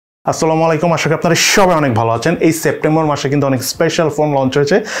আসসালামু আলাইকুম, আশা করি আপনারা সবাই অনেক ভালো আছেন। এই সেপ্টেম্বর মাসে কিন্তু অনেক স্পেশাল ফোন লঞ্চ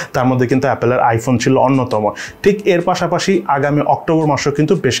হয়েছে, তার মধ্যে কিন্তু অ্যাপেলের আইফোন ছিল অন্যতম। ঠিক এর পাশাপাশি আগামী অক্টোবর মাসেও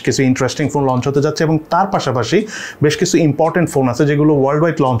কিন্তু বেশ কিছু ইন্টারেস্টিং ফোন লঞ্চ হতে যাচ্ছে এবং তার পাশাপাশি বেশ কিছু ইম্পর্টেন্ট ফোন আছে যেগুলো ওয়ার্ল্ড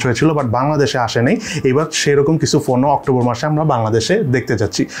ওয়াইড লঞ্চ হয়েছিল বাট বাংলাদেশে আসেনি। এবার সেরকম কিছু ফোনও অক্টোবর মাসে আমরা বাংলাদেশে দেখতে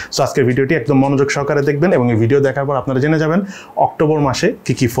যাচ্ছি। সো আজকের ভিডিওটি একদম মনোযোগ সহকারে দেখবেন এবং এই ভিডিও দেখার পর আপনারা জেনে যাবেন অক্টোবর মাসে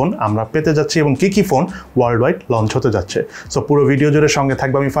কী কী ফোন আমরা পেতে যাচ্ছি এবং কী কী ফোন ওয়ার্ল্ড ওয়াইড লঞ্চ হতে যাচ্ছে। সো পুরো ভিডিও জুড়ে সঙ্গে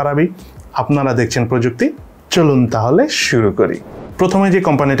থাকবে আমি ফারাবি, আপনারা দেখছেন প্রযুক্তি। চলুন তাহলে শুরু করি। প্রথমে যে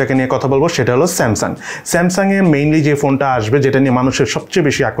কোম্পানিটাকে নিয়ে কথা বলবো সেটা হলো স্যামসাং। স্যামসাংয়ে মেইনলি যে ফোনটা আসবে, যেটা নিয়ে মানুষের সবচেয়ে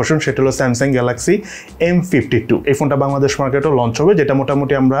বেশি আকর্ষণ, সেটা হলো স্যামসাং গ্যালাক্সি M52। এই ফোনটা বাংলাদেশ মার্কেটেও লঞ্চ হবে, যেটা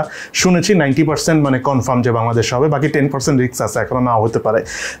মোটামুটি আমরা শুনেছি 90% মানে কনফার্ম যে বাংলাদেশ হবে, বাকি 10% রিস্ক আছে, এখনও নাও হতে পারে।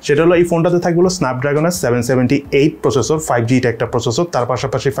 সেটা হলো এই ফোনটাতে থাকবে হলো স্ন্যাপড্রাগনের 778 প্রসেসর, 5G একটা প্রসেসর, তার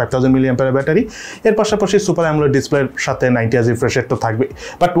পাশাপাশি 5000 mAh ব্যাটারি, এর পাশাপাশি সুপার অ্যামোলেড ডিসপ্লের সাথে 90 Hz রিফ্রেশ রেট তো থাকবে,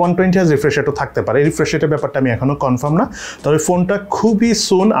 বাট 120 Hz রিফ্রেশ রেটও থাকতে পারে। এই রিফ্রেশ রেটের ব্যাপারটা আমি এখনও কনফার্ম না, তবে ফোনটা খুবই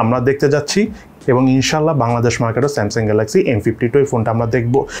সুন আমরা দেখতে যাচ্ছি এবং ইনশাল্লাহ বাংলাদেশ মার্কেটও স্যামসাং গ্যালাক্সি M52 এই ফোনটা আমরা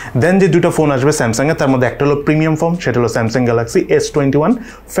দেখবো। দেন যে দুটো ফোন আসবে স্যামসাংয়ের, তার মধ্যে একটা হলো প্রিমিয়াম ফোন, সেটা হলো Samsung Galaxy S21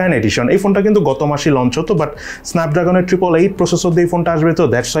 fan addition. এই ফোনটা কিন্তু গত মাসেই লঞ্চ হতো, বাট স্ন্যাপড্রাগনের 888 প্রসেসর দিয়ে এই ফোনটা আসবে, তো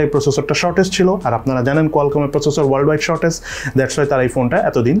দ্যাটস ওয়াই প্রসেসরটা শর্টেজ ছিল। আর আপনারা জানেন কোয়ালকমের processor world wide shortage, that's why তারা এই ফোনটা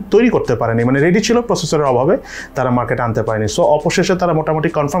এতদিন তৈরি করতে পারেনি, মানে রেডি ছিল, প্রসেসরের অভাবে তারা মার্কেটে আনতে পারেনি। সো অবশেষে তারা মোটামুটি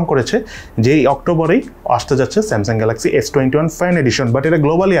কনফার্ম করেছে যে এই অক্টোবরেই আসতে যাচ্ছে Samsung Galaxy S21 fan addition, but এটা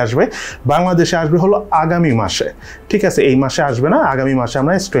গ্লোবালি আসবে, বাংলাদেশে আসবে হলো আগামী মাসে। ঠিক আছে, এই মাসে আসবে না, আগামী মাসে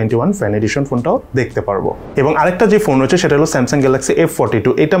আমরা S21 ফ্যান এডিশন ফোনটাও দেখতে পারবো। এবং আরেকটা যে ফোন রয়েছে সেটা হলো স্যামসাং গ্যালাক্সি F42।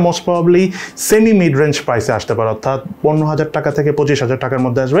 এটা most probably semi mid range প্রাইসে আসতে পারে, অর্থাৎ 15,000 টাকা থেকে 25,000 টাকার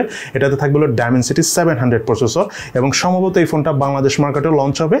মধ্যে আসবে। এটাতে থাকবে হলো ডায়মেনসিটি 700 প্রসেসর এবং সম্ভবত এই ফোনটা বাংলাদেশ মার্কেটেও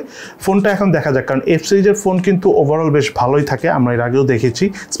লঞ্চ হবে। ফোনটা এখন দেখা যাক, কারণ F সিরিজের ফোন কিন্তু ওভারঅল বেশ ভালোই থাকে, আমরা এর আগেও দেখেছি,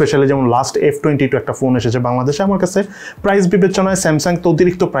 স্পেশালি যেমন লাস্ট F22 একটা ফোন এসেছে বাংলাদেশে। আমার কাছে প্রাইস বিবেচনায় স্যামসাং তো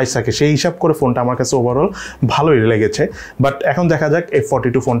অতিরিক্ত প্রাইস থাকে, সেই হিসাব করে ফোনটা আমার কাছে ওভারঅল ভালোই লেগেছে। বাট এখন দেখা যাক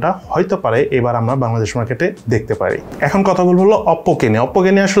F42 ফোনটা হয়তো পারে এবার আমরা বাংলাদেশ মার্কেটে দেখতে পারি। এখন কথা বলবো হলো অপ্পোকে নিয়ে।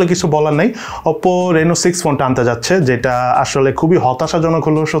 অপ্পোকে নিয়ে আসলে কিছু বলার নেই। অপ্পো রেনো 6 ফোনটা আনতে যাচ্ছে, যেটা আসলে খুবই হতাশাজনক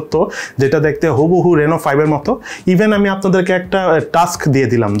হলেও সত্য, যেটা দেখতে হুবহু রেনো 5 এর মতো। ইভেন আমি আপনাদেরকে একটা টাস্ক দিয়ে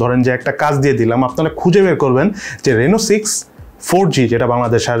দিলাম, ধরেন যে একটা কাজ দিয়ে দিলাম, আপনারা খুঁজে বের করবেন যে রেনো 6 4G যেটা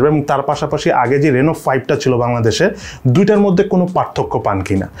বাংলাদেশে আসবে এবং তার পাশাপাশি আগে যে রেনো 5টা ছিল বাংলাদেশে, দুইটার মধ্যে কোনো পার্থক্য পান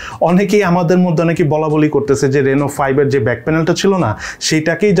কিনা। অনেকেই আমাদের মধ্যে অনেকেই বলা বলি করতেছে যে রেনো 5-এর যে ব্যাক প্যানেলটা ছিল না,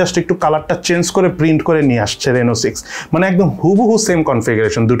 সেটাকেই জাস্ট একটু কালারটা চেঞ্জ করে প্রিন্ট করে নিয়ে আসছে রেনো 6, মানে একদম হুবহু সেম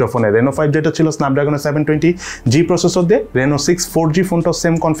কনফিগারেশন দুটো ফোনে। রেনো 5 যেটা ছিল স্ন্যাপড্রাগনের 720G প্রসেসর দিয়ে, রেনো 6 4G ফোনটাও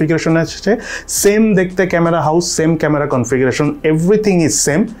সেম কনফিগারেশন এসেছে, সেম দেখতে camera house, same camera configuration, everything is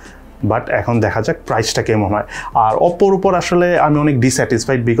same. But এখন দেখা যাক প্রাইসটা কেমন হয়। আর অপ্পোর উপর আসলে আমি অনেক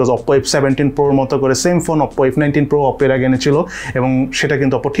ডিস্যাটিসফাইড, বিকজ অপ্পো F17 Proর মতো করে same phone Oppo F19 Pro Oppo এর আগে এনেছিল এবং সেটা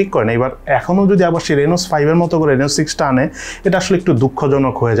কিন্তু অপ্পো ঠিক করে না। এবার এখনও যদি আবার সেই রেনো 5-এর মতো করে রেনো 6টা আনে, এটা আসলে একটু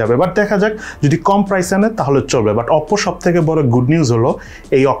দুঃখজনক হয়ে যাবে। বাট দেখা যাক, যদি কম প্রাইস আনে তাহলে চলবে। বাট অপ্পো সব থেকে বড় গুড নিউজ হলো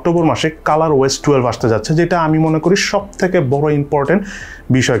এই অক্টোবর মাসে কালার ওএস 12 আসতে যাচ্ছে, যেটা আমি মনে করি সব থেকে বড় ইম্পর্টেন্ট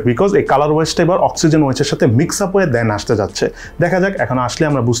বিষয়, বিকজ এই কালার ওএসটা এবার অক্সিজেন ওএসের সাথে মিক্স আপ হয়ে দেন আসতে যাচ্ছে। দেখা যাক, এখন আসলে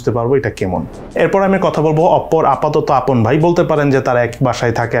আমরা বুঝতে পারবো এটা কেমন। এরপর আমি কথা বলবো অপ্পোর আপাতত আপন ভাই, বলতে পারেন যে তারা এক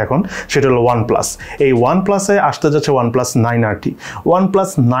বাসায় থাকে এখন, সেটা হলো OnePlus। এই OnePlus-এ আসতে যাচ্ছে OnePlus 9RT।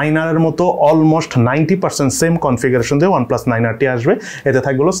 OnePlus 9R এর মতো অলমোস্ট 90% সেম কনফিগারেশন দিয়ে OnePlus 9RT আসবে। এতে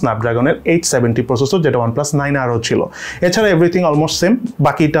থাকবে হলো স্ন্যাপড্রাগনের 870 প্রসেসর, যেটা OnePlus 9Rও ছিল। এছাড়া এভরিথিং অলমোস্ট সেম,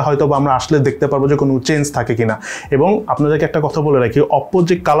 বাকিটা হয়তো আমরা আসলে দেখতে পারবো যে কোনো চেঞ্জ থাকে কিনা। এবং আপনাদেরকে একটা কথা বলে রাখি, অপ্পো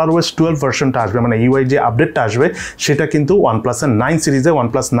যে কালার ওএস 12 ভার্সনটা আসবে, মানে ইউআই যে আপডেটটা আসবে, সেটা কিন্তু OnePlus-এর 9 সিরিজে,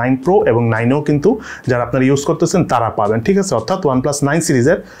 OnePlus 9 Pro এবং 9ও কিন্তু যারা আপনারা ইউজ করতেছেন তারা পাবেন। ঠিক আছে, অর্থাৎ OnePlus 9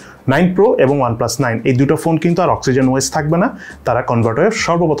 সিরিজের 9 Pro এবং OnePlus 9 এই দুটো ফোন কিন্তু আর অক্সিজেন ওএস থাকবে না, তারা কনভার্ট হয়ে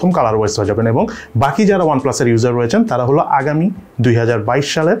সর্বপ্রথম কালার ওএস হয়ে যাবেন। এবং বাকি যারা OnePlus-এর ইউজার রয়েছেন তারা হলো আগামী 2022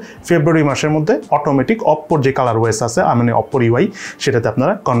 সালের ফেব্রুয়ারি মাসের মধ্যে অটোমেটিক অপ্পোর যে কালার ওএস আছে, মানে অপ্পোর ইউআই, সেটাতে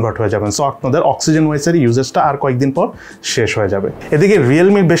আপনারা কনভার্ট হয়ে যাবেন। সো আপনাদের অক্সিজেন ওএসের ইউজেসটা আর কয়েকদিন পর শেষ হয়ে যাবে। এদিকে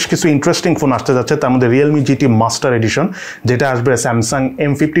রিয়েলমির বেশ কিছু ইন্টারেস্টিং ফোন আসতে যাচ্ছে, তার মধ্যে রিয়েলমি GT মাস্টার এডিশন, যেটা আসবে স্যামসাং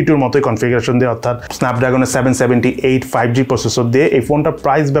M52-র মতোই কনফিগারেশন দিয়ে, অর্থাৎ স্ন্যাপড্রাগনের 778 5G প্রসেসর দিয়ে। এই ফোনটার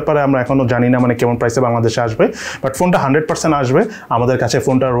প্রাইস ব্যাপারে আমরা এখনো জানি না, মানে কেমন প্রাইসে বাংলাদেশে আসবে, বাট ফোনটা 100% আসবে। আমাদের কাছে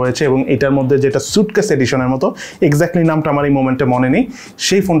ফোনটা রয়েছে এবং এটার মধ্যে যেটা সুটকেস এডিশনের মতো, এক্স্যাক্টলি নামটা আমার এই মোমেন্টে মনে নেই,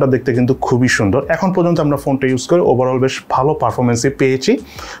 সেই ফোনটা দেখতে কিন্তু খুবই সুন্দর। এখন পর্যন্ত আমরা ফোনটা ইউজ করে ওভারঅল বেশ ভালো পারফরমেন্সই পেয়েছি।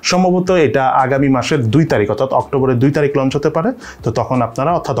 সম্ভবত এটা আগামী মাসের 2 তারিখ, অর্থাৎ অক্টোবরের 2 তারিখ লঞ্চ হতে পারে। তো তখন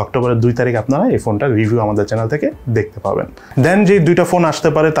আপনারা, অর্থাৎ অক্টোবরের 2 তারিখ আপনারা এই ফোনটার রিভিউ আমাদের চ্যানেল থেকে দেখতে পাবেন। দেন যে দুইটা ফোন আসতে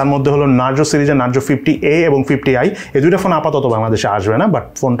পারে তার মধ্যে হলো নার্জো সিরিজের নার্জো 50A এবং 50i, এই দুইটা ফোন আপাতত বাংলাদেশে আসবে না, বাট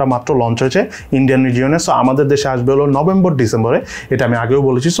ফোনটা মাত্র লঞ্চ হয়েছে ইন্ডিয়ান রিজিয়নে। সো আমাদের দেশে আসবে হলো নভেম্বর ডিসেম্বরে, এটা আমি আগেও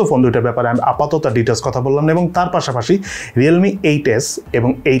বলেছি। সো ফোন দুইটার ব্যাপারে আমি আপাতত ডিটেলস কথা বললাম না। এবং তার পাশাপাশি Realme 8s এবং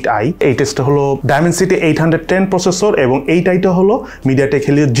 8i, 8sটা হলো Dimensity 810 প্রসেসর এবং 8iটা হলো MediaTek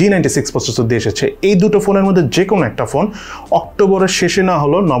Helio G96 প্রসেসর দিয়ে এসেছে। এই দুটো ফোনের মধ্যে যে কোনো একটা ফোন অক্টোবরের শেষে না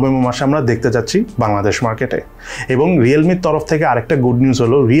হলো নভেম্বর মাসে আমরা দেখতে যাচ্ছি বাংলাদেশ মার্কেটে। এবং রিয়েলমির তরফ থেকে আরেকটা গুড নিউজ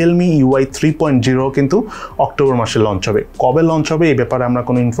হলো Realme UI 3.0 কিন্তু অক্টোবর মাসে লঞ্চ হবে। কবে লঞ্চ হবে এই ব্যাপারে আমরা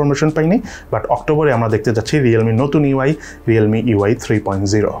কোনো ইনফরমেশন পাইনি, বাট অক্টোবরে আমরা দেখতে যাচ্ছি রিয়েলমির নতুন Realme UI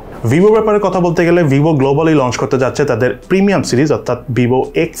 3.0। ভিভো ব্যাপারে কথা বলতে গেলে ভিভো গ্লোবালি লঞ্চ করতে যাচ্ছে তাদের প্রিমিয়াম সিরিজ অর্থাৎ Vivo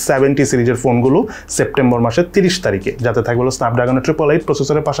X70 সিরিজের ফোনগুলো সেপ্টেম্বর মাসের 30 তারিখে, যাতে থাকবে স্ন্যাপড্রাগনের 888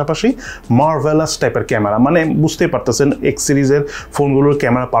 প্রসেসরের পাশাপাশি মার্ভেলাস টাইপের ক্যামেরা। মানে বুঝতেই পারতেছেন X সিরিজের ফোনগুলোর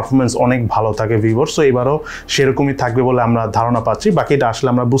ক্যামেরা পারফরমেন্স অনেক ভালো থাকে ভিভোর। সো এবারও সেরকমই থাকবে বলে আমরা ধারণা পাচ্ছি, বাকিটা আসলে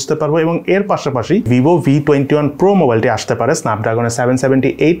আমরা বুঝতে পারবো। এবং এর পাশাপাশি Vivo V21 Pro মোবাইলটি আসতে পারে স্ন্যাপড্রাগনের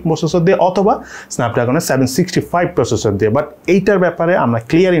 778 প্রসেসর দিয়ে অথবা স্ন্যাপড্রাগনের 765 প্রসেসর দিয়ে, বাট এইটার ব্যাপারে আমরা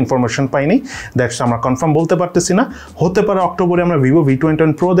ক্লিয়ার ইনফরমেশন পাইনি, দ্যাটস আমরা কনফার্ম বলতে পারতেছি না। হতে পারে অক্টোবরে আমরা Vivo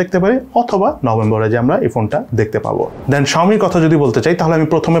V21 Pro দেখতে পারি অথবা নভেম্বরে যে আমরা এই ফোনটা দেখতে পাবো। দেন Xiaomiর কথা যদি বলতে চাই তাহলে আমি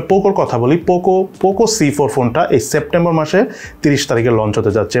প্রথমে পোকোর কথা বলি। পোকো C4 ফোনটা এই সেপ্টেম্বর মাসের 30 তারিখে লঞ্চ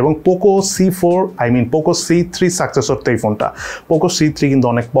হতে যাচ্ছে এবং পোকো C3 সাকসেসর তো এই ফোনটা। পোকো C3 কিন্তু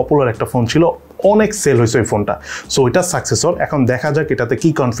অনেক পপুলার একটা ফোন ছিল, অনেক সেল হয়েছে ওই ফোনটা। সো ওইটা সাকসেসর। এখন দেখা যাক এটাতে কি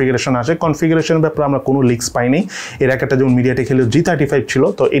কনফিগারেশন আসে। কনফিগারেশনের ব্যাপারে আমরা কোনো লিক্স পাইনি। এর একটা যেমন MediaTek Helio G35 ছিল,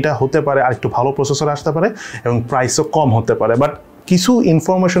 তো এটা হতে পারে আর একটু ভালো প্রসেসর আসতে পারে এবং প্রাইসও কম হতে পারে। বাট কিছু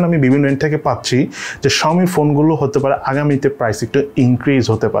ইনফরমেশন আমি বিভিন্ন এন্ড থেকে পাচ্ছি যে Xiaomi ফোনগুলো হতে পারে আগামীতে প্রাইস একটু ইনক্রিজ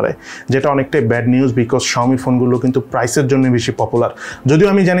হতে পারে, যেটা অনেকটাই ব্যাড নিউজ বিকজ Xiaomi ফোনগুলো কিন্তু প্রাইসের জন্য বেশি পপুলার। যদিও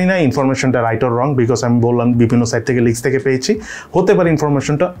আমি জানি না ইনফরমেশনটা রাইট অর রং, বিকজ আমি বললাম বিভিন্ন সাইট থেকে লিক্স থেকে পেয়েছি, হতে পারে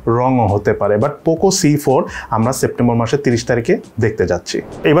ইনফরমেশনটা রংও হতে পারে। বাট পোকো C4 আমরা সেপ্টেম্বর মাসের 30 তারিখে দেখতে যাচ্ছি।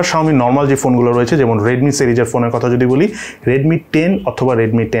 এবার Xiaomi নর্মাল যে ফোনগুলো রয়েছে যেমন Redmi সিরিজের ফোনের কথা যদি বলি, Redmi 10 অথবা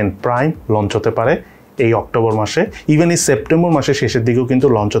Redmi 10 Prime লঞ্চ হতে পারে এই অক্টোবর মাসে, ইভেন এই সেপ্টেম্বর মাসের শেষের দিকেও কিন্তু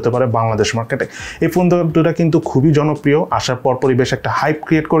লঞ্চ হতে পারে বাংলাদেশ মার্কেটে। এই ফোন দুটা কিন্তু খুবই জনপ্রিয়, আসার পরপরই বেশ একটা হাইপ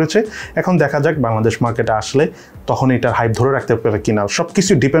ক্রিয়েট করেছে। এখন দেখা যাক বাংলাদেশ মার্কেটে আসলে তখন এটার হাইপ ধরে রাখতে পারে কিনা। সব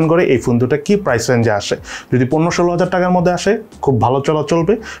কিছু ডিপেন্ড করে এই ফোন দুটা কি প্রাইস রেঞ্জে আসে। যদি 15-16 হাজার টাকার মধ্যে আসে খুব ভালো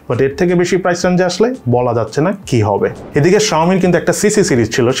চলবে, বাট এর থেকে বেশি প্রাইস রেঞ্জে আসলে বলা যাচ্ছে না কি হবে। এদিকে Xiaomiর কিন্তু একটা সিসি সিরিজ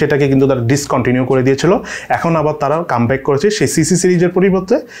ছিল, সেটাকে কিন্তু তারা ডিসকন্টিনিউ করে দিয়েছিল। এখন আবার তারা কামব্যাক করেছে সেই সিসি সিরিজের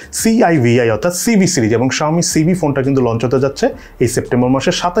পরিবর্তে CIVI অর্থাৎ CV সিরিজ, এবং Xiaomi CV ফোনটা কিন্তু লঞ্চ হতে যাচ্ছে এই সেপ্টেম্বর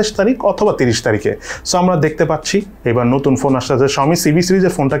মাসের 27 তারিখ অথবা 30 তারিখে। সো আমরা দেখতে পাচ্ছি এবার নতুন ফোন আসতে যাচ্ছে Xiaomi CV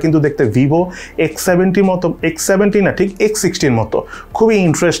সিরিজের ফোনটা কিন্তু দেখতে Vivo X70 মতো, X70 না ঠিক X60 মতো, খুবই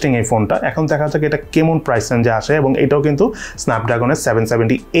ইন্টারেস্টিং এই ফোনটা। এখন দেখা যাক এটা কেমন প্রাইস রেঞ্জে আসে, এবং এটাও কিন্তু স্ন্যাপড্রাগনের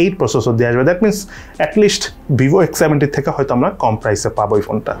 778 প্রসেসর দিয়ে আসবে। That means at least Vivo X70 থেকে হয়তো আমরা কম প্রাইসে পাবো এই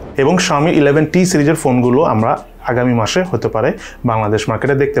ফোনটা। এবং Xiaomi 11T সিরিজের ফোনগুলো আমরা আগামী মাসে হতে পারে বাংলাদেশ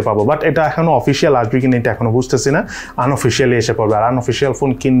মার্কেটে দেখতে পাবো, বাট এটা এখনো অফিসিয়াল আসবে কিনা এটা এখনো বুঝতেছি না। আনঅফিসিয়ালি এসে পড়বে, আর আনঅফিসিয়াল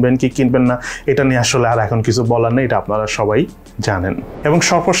ফোন কিনবেন কি কিনবেন না এটা নিয়ে আসলে আর এখন কিছু বলার নেই, এটা আপনারা সবাই জানেন। এবং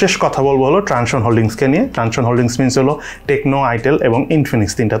সর্বশেষ কথা বলবো হলো ট্রানশন হোল্ডিংসকে নিয়ে। ট্রানশন হোল্ডিংস মিনস হলো টেকনো, আইটেল এবং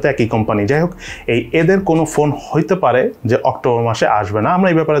ইনফিনিক্স, তিনটাতে একই কোম্পানি। যাই হোক, এদের কোনো ফোন হইতে পারে যে অক্টোবর মাসে আসবে না, আমরা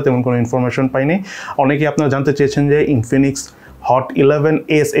এই ব্যাপারে তেমন কোনো ইনফরমেশন পাইনি। অনেকেই আপনারা জানতে চেয়েছেন যে ইনফিনিক্স হট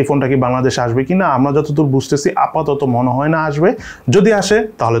 11s এই ফোনটা কি বাংলাদেশে আসবে কিনা। আমরা যতদূর বুঝতেছি আপাতত মনে হয় না আসবে। যদি আসে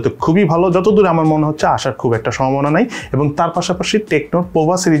তাহলে তো খুবই ভালো, যতদূর আমার মনে হচ্ছে আসার খুব একটা সম্ভাবনা নাই। এবং তার পাশাপাশি টেকনোর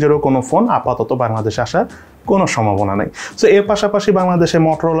পোভা সিরিজেরও কোনো ফোন আপাতত বাংলাদেশে আসার কোনো সম্ভাবনা নেই। সো এর পাশাপাশি বাংলাদেশে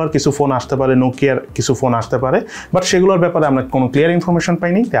মোটরোলার কিছু ফোন আসতে পারে, নোকিয়ার কিছু ফোন আসতে পারে, বাট সেগুলোর ব্যাপারে আমরা কোনো ক্লিয়ার ইনফরমেশন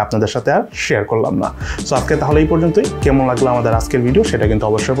পাইনি, তাই আপনাদের সাথে আর শেয়ার করলাম না। সো আজকে তাহলে এই পর্যন্তই। কেমন লাগলো আমাদের আজকের ভিডিও সেটা কিন্তু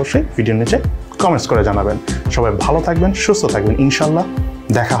অবশ্যই ভিডিওর নিচে কমেন্টস করে জানাবেন। সবাই ভালো থাকবেন, সুস্থ থাকবেন, ইনশাল্লাহ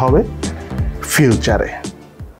দেখা হবে ফিউচারে।